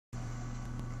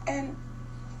And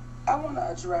I want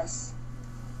to address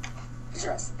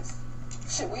this.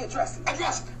 Shit, we addressing it. I'm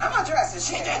addressing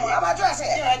shit. I'm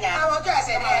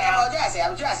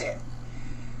addressing it.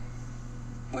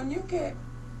 When you get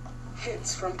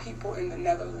hits from people in the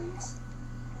Netherlands,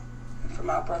 and from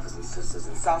our brothers and sisters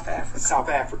in South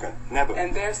Africa, Netherlands,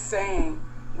 and they're saying,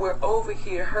 we're over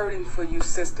here hurting for you,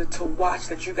 sister, to watch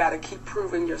that you got to keep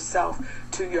proving yourself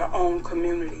to your own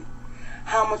community.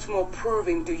 How much more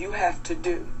proving do you have to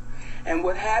do? And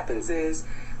what happens is,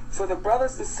 for the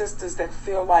brothers and sisters that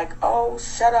feel like, oh,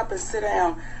 shut up and sit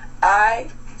down,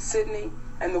 Sydney,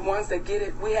 and the ones that get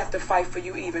it, we have to fight for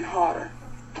you even harder.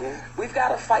 Yeah. We've got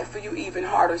to fight for you even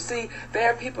harder. See,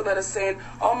 there are people that are saying,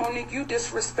 oh, Monique, you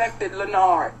disrespected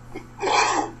Leonard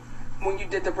when you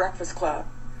did the Breakfast Club.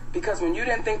 Because when you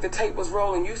didn't think the tape was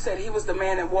rolling, you said he was the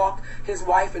man that walked his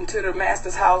wife into the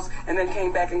master's house and then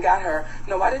came back and got her.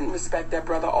 No, I didn't respect that,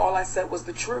 brother. All I said was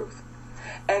the truth.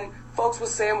 And folks were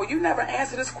saying, well, you never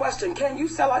answered this question. Can you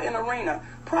sell out an arena?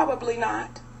 Probably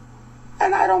not.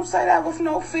 And I don't say that with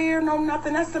no fear, no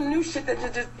nothing. That's some new shit that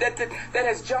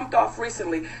has jumped off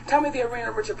recently. Tell me the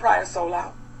arena Richard Pryor sold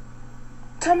out.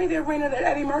 Tell me the arena that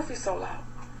Eddie Murphy sold out.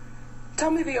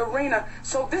 Tell me the arena.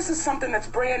 So this is something that's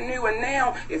brand new. And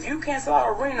now, if you can't sell out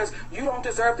arenas, you don't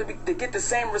deserve to get the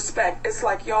same respect. It's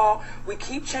like, y'all, we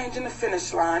keep changing the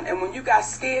finish line. And when you got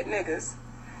scared niggas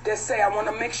that say, I want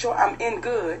to make sure I'm in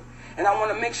good, and I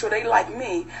want to make sure they like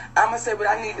me, I'm going to say what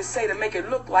I need to say to make it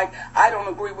look like I don't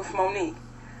agree with Monique.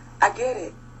 I get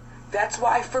it. That's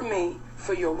why for me,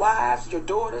 for your wives, your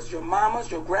daughters, your mamas,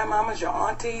 your grandmamas, your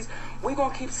aunties, we're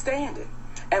going to keep standing.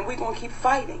 And we're going to keep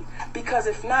fighting. Because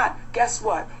if not, guess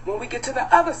what? When we get to the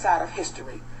other side of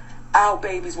history, our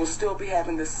babies will still be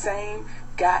having the same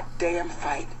goddamn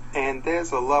fight. And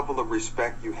there's a level of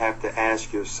respect you have to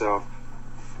ask yourself,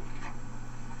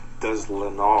 does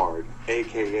Leonard,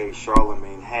 a.k.a.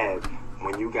 Charlamagne, have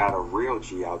when you got a real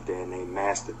G out there named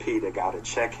Master P that got to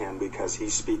check him because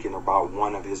he's speaking about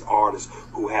one of his artists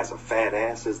who has a fat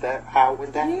ass? Is that how it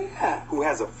went down? Yeah. Who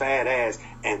has a fat ass,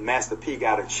 and Master P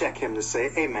got to check him to say,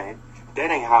 hey, man, that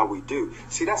ain't how we do.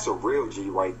 See, that's a real G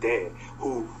right there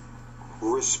who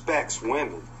respects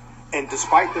women. And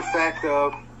despite the fact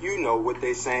of, you know what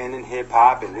they saying in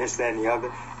hip-hop and this, that, and the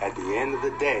other, at the end of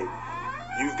the day,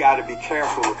 you've got to be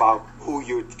careful about who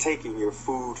you're taking your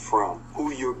food from,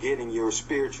 who you're getting your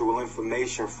spiritual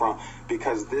information from,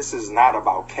 because this is not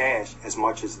about cash as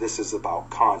much as this is about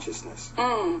consciousness.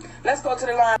 Let's go to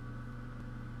the line.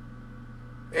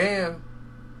 And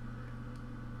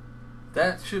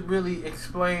that should really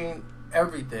explain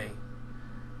everything.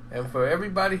 And for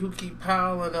everybody who keep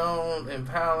piling on and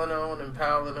piling on and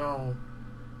piling on,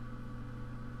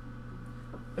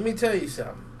 let me tell you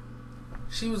something.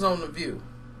 She was on The View.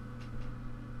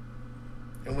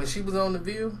 And when she was on The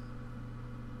View,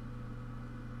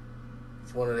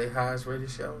 it's one of their highest rated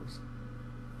shows.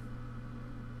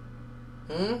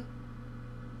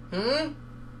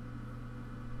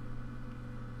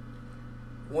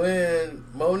 When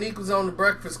Monique was on The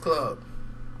Breakfast Club,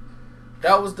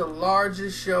 that was the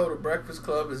largest show The Breakfast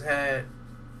Club has had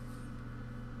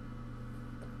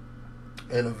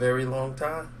in a very long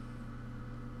time.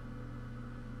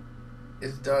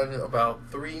 It's done about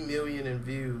 3 million in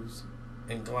views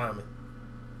and climbing.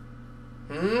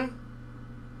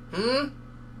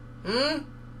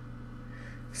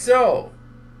 So,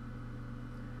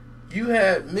 you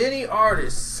had many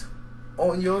artists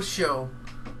on your show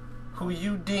who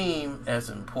you deem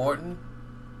as important,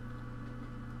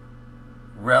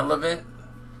 relevant,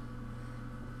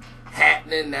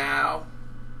 happening now,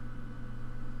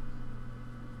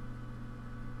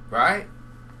 right?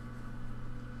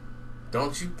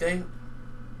 Don't you think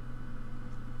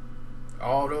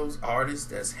all those artists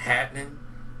that's happening,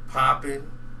 popping,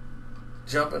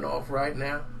 jumping off right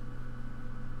now,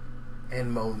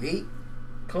 and Monique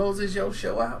closes your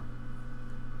show out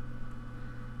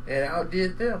and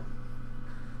outdid them?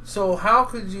 So how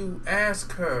could you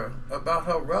ask her about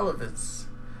her relevance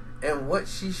and what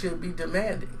she should be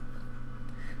demanding?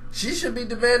 She should be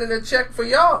demanding a check for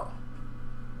y'all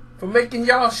for making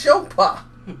y'all show pop.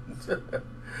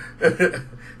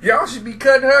 Y'all should be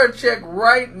cutting her a check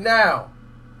right now.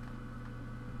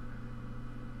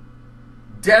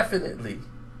 Definitely.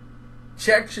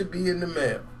 Check should be in the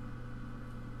mail.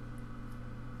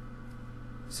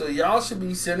 So y'all should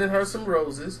be sending her some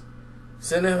roses,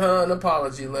 sending her an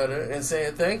apology letter, and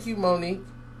saying, thank you, Monique.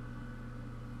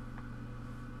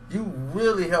 You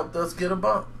really helped us get a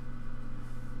bump.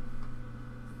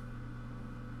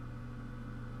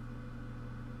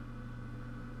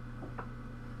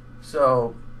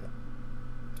 So,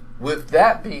 with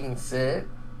that being said,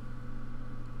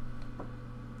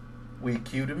 We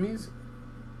cue the music.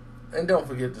 And don't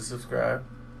forget to subscribe.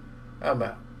 I'm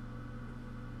out.